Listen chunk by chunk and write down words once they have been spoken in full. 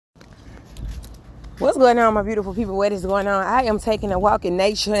What's going on, my beautiful people? What is going on? I am taking a walk in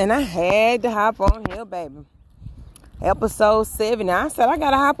nature, and I had to hop on here, baby. Episode 7. I said I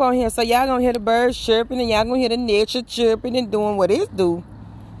gotta hop on here, so y'all gonna hear the birds chirping, and y'all gonna hear the nature chirping and doing what it do.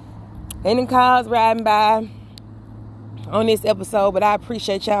 And the cars riding by on this episode, but I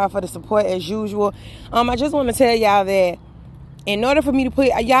appreciate y'all for the support as usual. I just want to tell y'all that in order for me to put,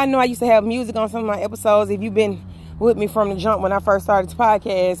 y'all know I used to have music on some of my episodes. If you've been with me from the jump when I first started this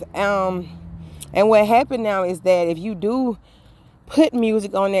podcast, and what happened now is that if you do put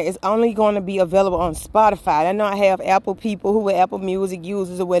music on there, it's only going to be available on Spotify. I know I have Apple people who are Apple Music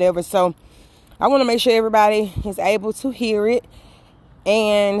users or whatever, so I want to make sure everybody is able to hear it.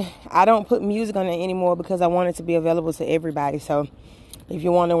 And I don't put music on there anymore because I want it to be available to everybody. So if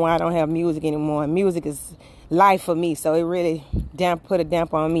you're wondering why I don't have music anymore, music is life for me, so it really put a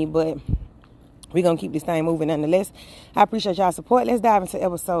damp on me, but we're going to keep this thing moving nonetheless. I appreciate y'all's support. Let's dive into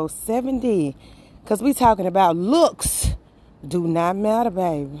episode 70. Because we talking about looks do not matter,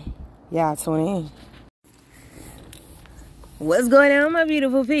 baby. Y'all tune in. What's going on, my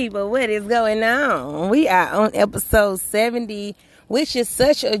beautiful people? What is going on? We are on episode 70, which is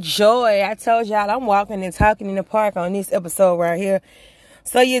such a joy. I told y'all I'm walking and talking in the park on this episode right here.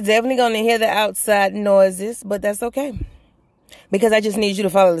 So you're definitely going to hear the outside noises, but that's okay. Because I just need you to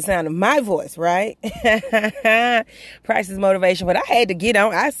follow the sound of my voice, right? Price is motivation. But I had to get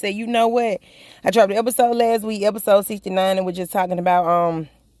on. I said, you know what? I dropped an episode last week, episode 69, and we're just talking about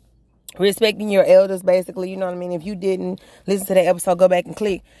respecting your elders, basically. You know what I mean? If you didn't listen to that episode, go back and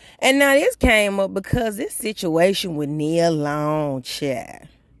click. And now this came up because this situation with Nia Long, child.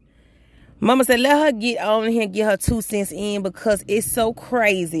 Mama said, let her get on here and get her 2 cents in because it's so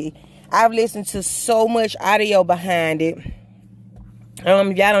crazy. I've listened to so much audio behind it. Y'all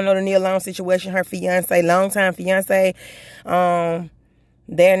don't know the Nia Long situation. Her fiance, longtime fiance,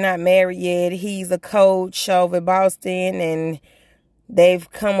 they're not married yet. He's a coach over in Boston, and they've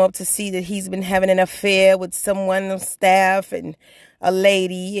come up to see that he's been having an affair with someone on staff and a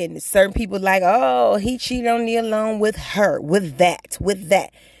lady, and certain people like, oh, he cheated on Nia Long with her, with that.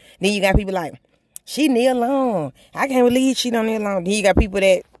 Then you got people like, she Nia Long. I can't believe he cheated on Nia Long. Then you got people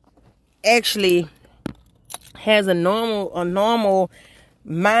that actually has a normal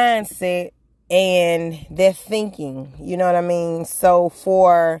mindset and they're thinking, you know what I mean? So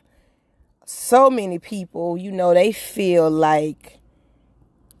for so many people, you know, they feel like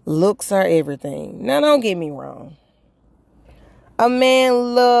looks are everything. Now, don't get me wrong. A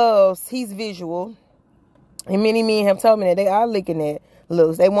man he's visual. And many men have told me that they are looking at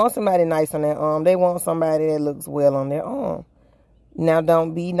looks. They want somebody nice on their arm. They want somebody that looks well on their arm. Now,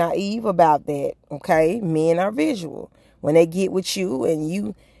 don't be naive about that, okay? Men are visual. When they get with you and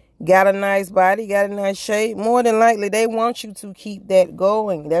you got a nice body, got a nice shape, more than likely they want you to keep that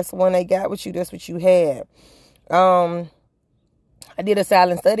going. That's when they got with you. That's what you had. I did a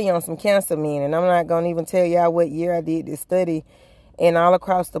silent study on some cancer men, and I'm not going to even tell y'all what year I did this study. And all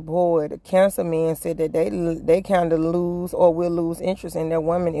across the board, the cancer men said that they kind of lose or will lose interest in their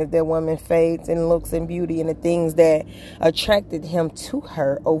woman if their woman fades in looks and beauty and the things that attracted him to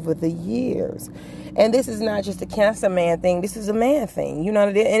her over the years. And this is not just a cancer man thing. This is a man thing. You know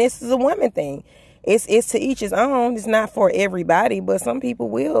what it is? And this is a woman thing. It's to each his own. It's not for everybody, but some people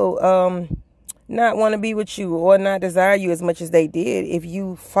will not want to be with you or not desire you as much as they did if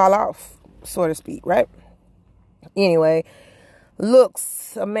you fall off, so to speak, right? Anyway,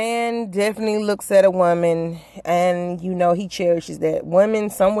 looks. A man definitely looks at a woman and, you know, he cherishes that.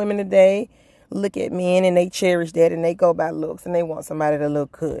 Some women today look at men and they cherish that and they go by looks and they want somebody to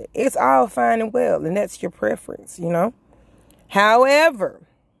look good. It's all fine and well, and that's your preference, you know. However,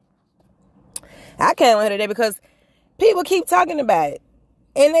 I can't let it there because people keep talking about it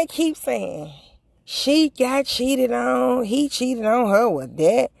and they keep saying she got cheated on, he cheated on her with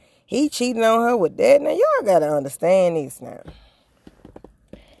that, he cheated on her with that. Now, y'all got to understand this now.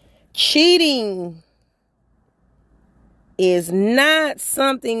 Cheating is not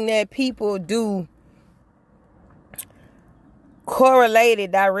something that people do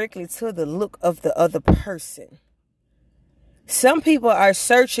correlated directly to the look of the other person. Some people are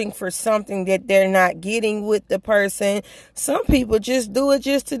searching for something that they're not getting with the person. Some people just do it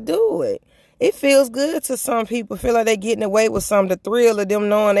just to do it. It feels good to some people. Feel like they're getting away with something. The thrill of them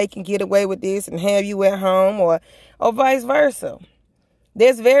knowing they can get away with this and have you at home, or vice versa.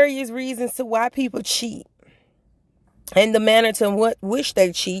 There's various reasons to why people cheat. And the manner to which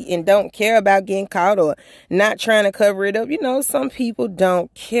they cheat and don't care about getting caught or not trying to cover it up. You know, some people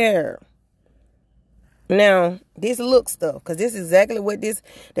don't care. Now, this look stuff, because this is exactly what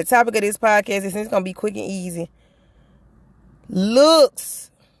the topic of this podcast is. It's going to be quick and easy. Looks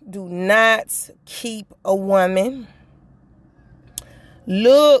do not keep a woman.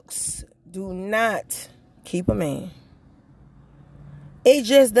 Looks do not keep a man. It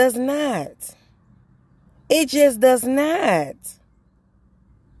just does not. It just does not.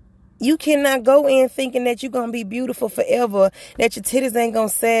 You cannot go in thinking that you're going to be beautiful forever, that your titties ain't going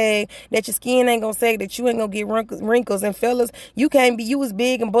to sag, that your skin ain't going to sag, that you ain't going to get wrinkles. And fellas, you was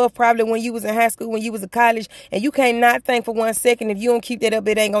big and buff probably when you was in high school, when you was in college, and you can't not think for 1 second if you don't keep that up,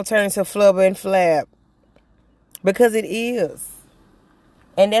 it ain't going to turn into flubber and flab. Because it is.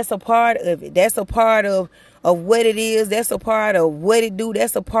 And that's a part of it. That's a part of what it is. That's a part of what it do.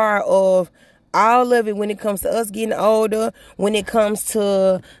 That's a part of all of it when it comes to us getting older, when it comes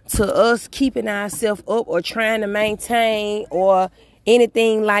to us keeping ourselves up or trying to maintain or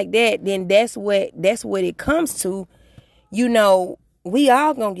anything like that, then that's what it comes to. You know, we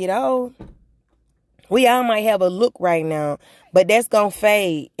all gonna get old. We all might have a look right now, but that's gonna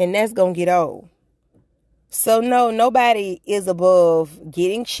fade and that's gonna get old. So no, nobody is above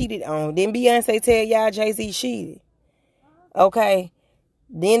getting cheated on. Didn't Beyonce tell y'all Jay-Z cheated? Okay.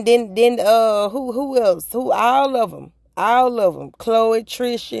 Then who else? All of them. Khloe,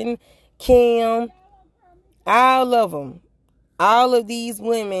 Tristan, Kim, all of them. All of these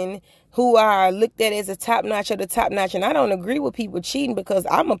women who are looked at as a top notch of the top notch. And I don't agree with people cheating because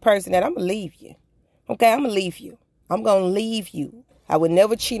I'm a person that I'm going to leave you. Okay, I'm going to leave you. I'm going to leave you. I would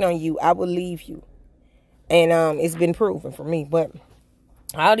never cheat on you. I will leave you. And it's been proven for me. But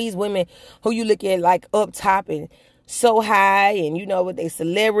all these women who you look at like up top and so high and you know with their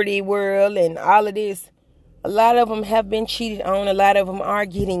celebrity world and all of this, a lot of them have been cheated on. A lot of them are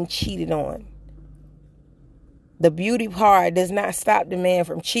getting cheated on. The beauty part does not stop the man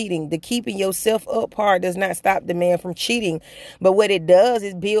from cheating. The keeping yourself up part does not stop the man from cheating. But what it does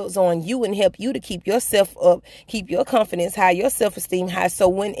is builds on you and help you to keep yourself up, keep your confidence high, your self-esteem high. So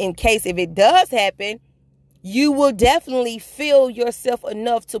when in case if it does happen, you will definitely feel yourself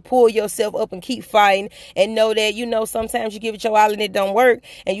enough to pull yourself up and keep fighting and know that, you know, sometimes you give it your all and it don't work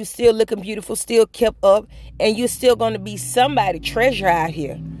and you still looking beautiful, still kept up, and you're still going to be somebody treasure out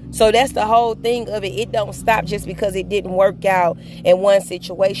here. So that's the whole thing of it. It don't stop just because it didn't work out in one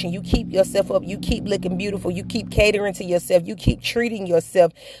situation. You keep yourself up. You keep looking beautiful. You keep catering to yourself. You keep treating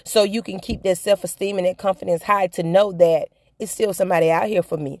yourself so you can keep that self-esteem and that confidence high to know that it's still somebody out here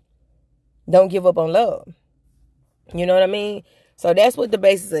for me. Don't give up on love. You know what I mean? So that's what the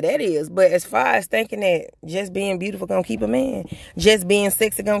basis of that is. But as far as thinking that just being beautiful gonna keep a man, just being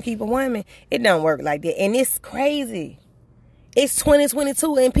sexy gonna keep a woman, it don't work like that. And it's crazy. It's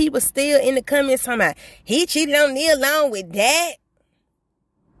 2022 and people still in the comments talking about, he cheated on Nia Long with that.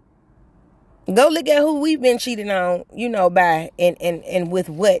 Go look at who we've been cheating on, you know, by and with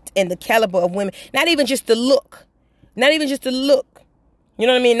what, and the caliber of women. Not even just the look. Not even just the look. You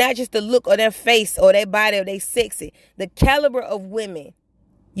know what I mean? Not just the look or their face or their body or they sexy. The caliber of women.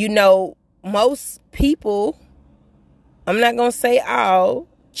 You know, most people, I'm not going to say all,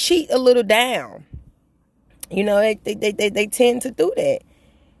 cheat a little down. You know, they tend to do that.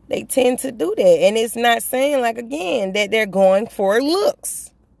 They tend to do that. And it's not saying, like, again, that they're going for looks.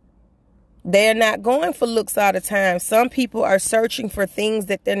 They're not going for looks all the time. Some people are searching for things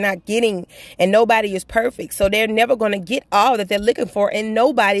that they're not getting, and nobody is perfect. So they're never going to get all that they're looking for and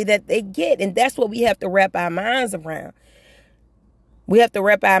nobody that they get. And that's what we have to wrap our minds around. We have to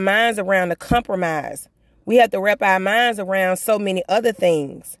wrap our minds around the compromise. We have to wrap our minds around so many other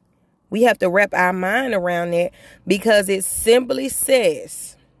things. We have to wrap our mind around that because it simply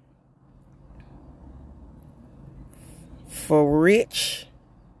says, for rich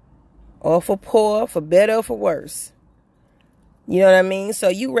or for poor, for better or for worse. You know what I mean? So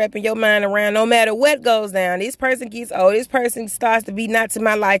you wrapping your mind around no matter what goes down. This person gets old. This person starts to be not to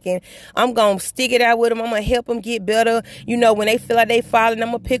my liking. I'm going to stick it out with them. I'm going to help them get better. You know, when they feel like they falling, I'm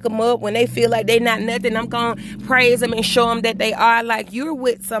going to pick them up. When they feel like they not nothing, I'm going to praise them and show them that they are. Like, you're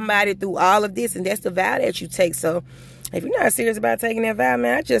with somebody through all of this, and that's the vow that you take. So if you're not serious about taking that vow,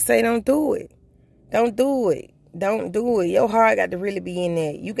 man, I just say don't do it. Don't do it. Don't do it. Your heart got to really be in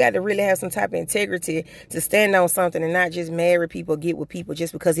there. You got to really have some type of integrity to stand on something and not just marry people, get with people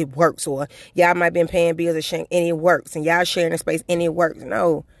just because it works. Or y'all might been paying bills and it works. And y'all sharing a space and it works.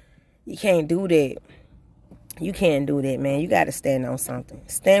 No, you can't do that. You can't do that, man. You got to stand on something.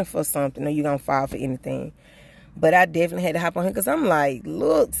 Stand for something or you're going to fall for anything. But I definitely had to hop on here because I'm like,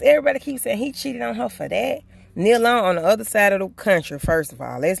 look, everybody keeps saying he cheated on her for that. Nia Long on the other side of the country, first of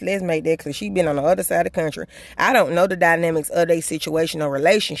all. Let's make that clear. She been on the other side of the country. I don't know the dynamics of their situation or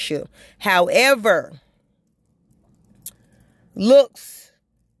relationship. However, looks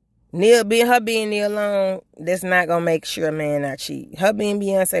Her being Nia Long, that's not gonna make sure a man not cheat. Her being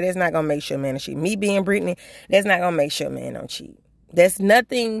Beyonce, that's not gonna make sure a man not cheat. Me being Britney, that's not gonna make sure a man don't cheat. That's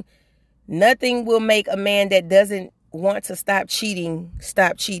nothing will make a man that doesn't want to stop cheating.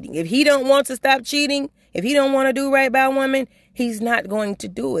 If he don't want to stop cheating, if he don't want to do right by a woman, he's not going to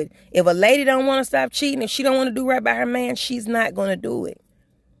do it. If a lady don't want to stop cheating, if she don't want to do right by her man, she's not going to do it.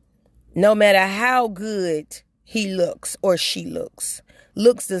 No matter how good he looks or she looks.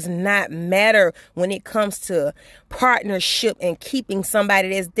 Looks does not matter when it comes to partnership and keeping somebody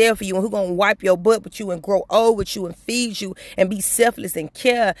that's there for you and who's going to wipe your butt with you and grow old with you and feed you and be selfless and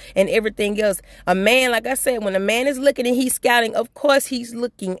care and everything else. A man, like I said, when a man is looking and he's scouting, of course he's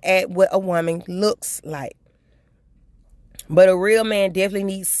looking at what a woman looks like. But a real man definitely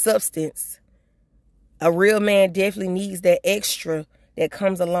needs substance. A real man definitely needs that extra that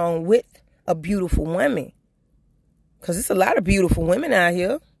comes along with a beautiful woman. Because it's a lot of beautiful women out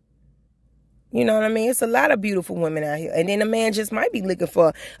here. You know what I mean? It's a lot of beautiful women out here. And then a man just might be looking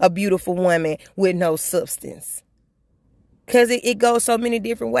for a beautiful woman with no substance. Because it goes so many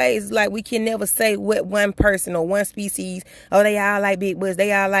different ways. Like, we can never say what one person or one species, oh, they all like big butts.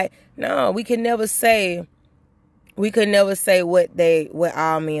 They all like... No, we can never say... what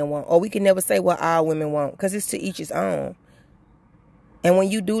all men want. Or we can never say what all women want. Because it's to each his own. And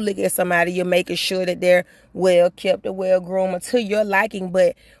when you do look at somebody, you're making sure that they're well kept or well groomed or to your liking.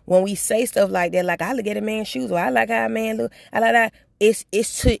 But when we say stuff like that, like, I look at a man's shoes, or I like how a man look, I like that.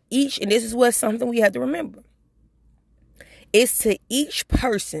 It's to each, and this is what something we have to remember. It's to each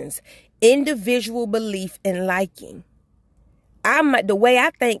person's individual belief and liking. The way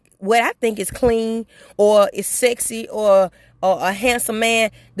I think, what I think is clean or is sexy or a handsome man,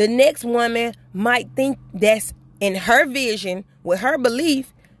 the next woman might think that's in her vision, with her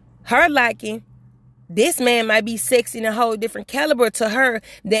belief, her liking, this man might be sexy in a whole different caliber to her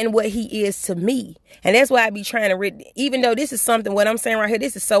than what he is to me. And that's why I be trying to, even though this is something, what I'm saying right here,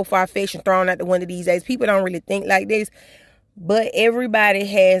 this is so far-fetched and thrown out the window these days. People don't really think like this. But everybody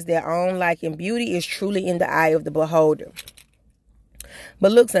has their own liking. Beauty is truly in the eye of the beholder.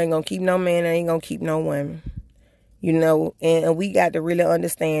 But looks ain't gonna keep no man, ain't gonna keep no woman. You know, and we got to really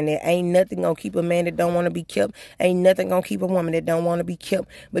understand that ain't nothing gonna keep a man that don't want to be kept. Ain't nothing gonna keep a woman that don't want to be kept.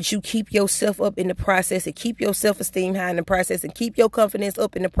 But you keep yourself up in the process and keep your self-esteem high in the process and keep your confidence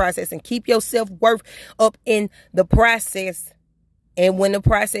up in the process and keep your self-worth up in the process. And when the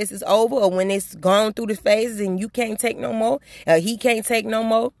process is over or when it's gone through the phases and you can't take no more, he can't take no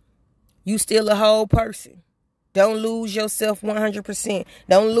more, you still a whole person. Don't lose yourself 100%.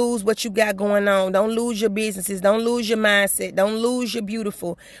 Don't lose what you got going on. Don't lose your businesses. Don't lose your mindset. Don't lose your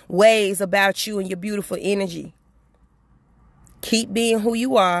beautiful ways about you and your beautiful energy. Keep being who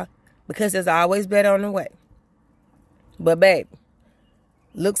you are because there's always better on the way. But baby,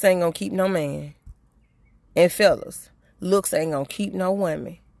 looks ain't gonna keep no man. And fellas, looks ain't gonna keep no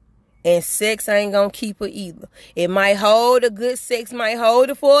woman. And sex ain't gonna keep her either. It might hold, a good sex might hold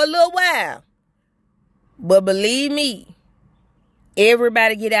her for a little while. But believe me,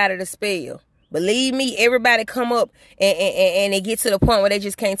 everybody get out of the spell. Believe me, everybody come up and they get to the point where they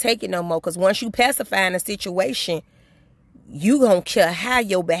just can't take it no more. Because once you pacify in a situation, you don't care how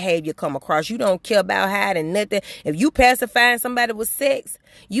your behavior come across. You don't care about hiding nothing. If you pacifying somebody with sex,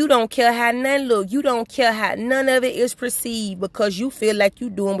 you don't care how none look. You don't care how none of it is perceived because you feel like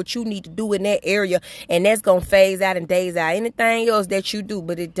you doing what you need to do in that area. And that's going to phase out and days out anything else that you do,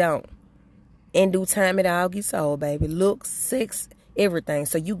 but it don't. In due time, it all gets old, baby. Looks, sex, everything.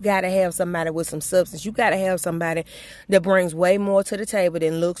 So you got to have somebody with some substance. You got to have somebody that brings way more to the table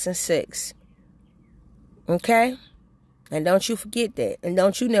than looks and sex. Okay? And don't you forget that. And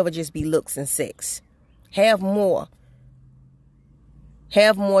don't you never just be looks and sex. Have more.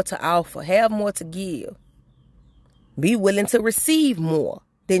 Have more to offer. Have more to give. Be willing to receive more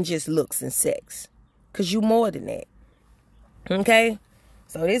than just looks and sex. Because you more than that. Okay?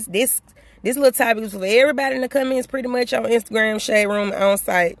 So this little topic is for everybody in the comments, pretty much on Instagram, Shade Room on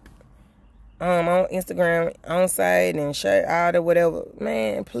site. On Instagram, on site, and Shade, all the whatever.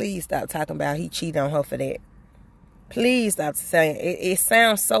 Man, please stop talking about he cheated on her for that. Please stop saying it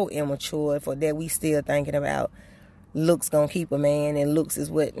sounds so immature for that we still thinking about looks gonna keep a man and looks is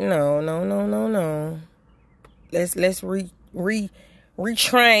what. No. Let's retrain,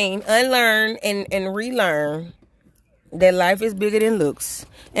 unlearn, and relearn that life is bigger than looks,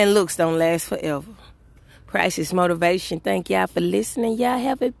 and looks don't last forever. Priceless motivation. Thank y'all for listening. Y'all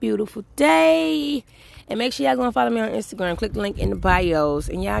have a beautiful day. And make sure y'all go and follow me on Instagram. Click the link in the bios.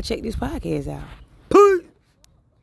 And y'all check this podcast out.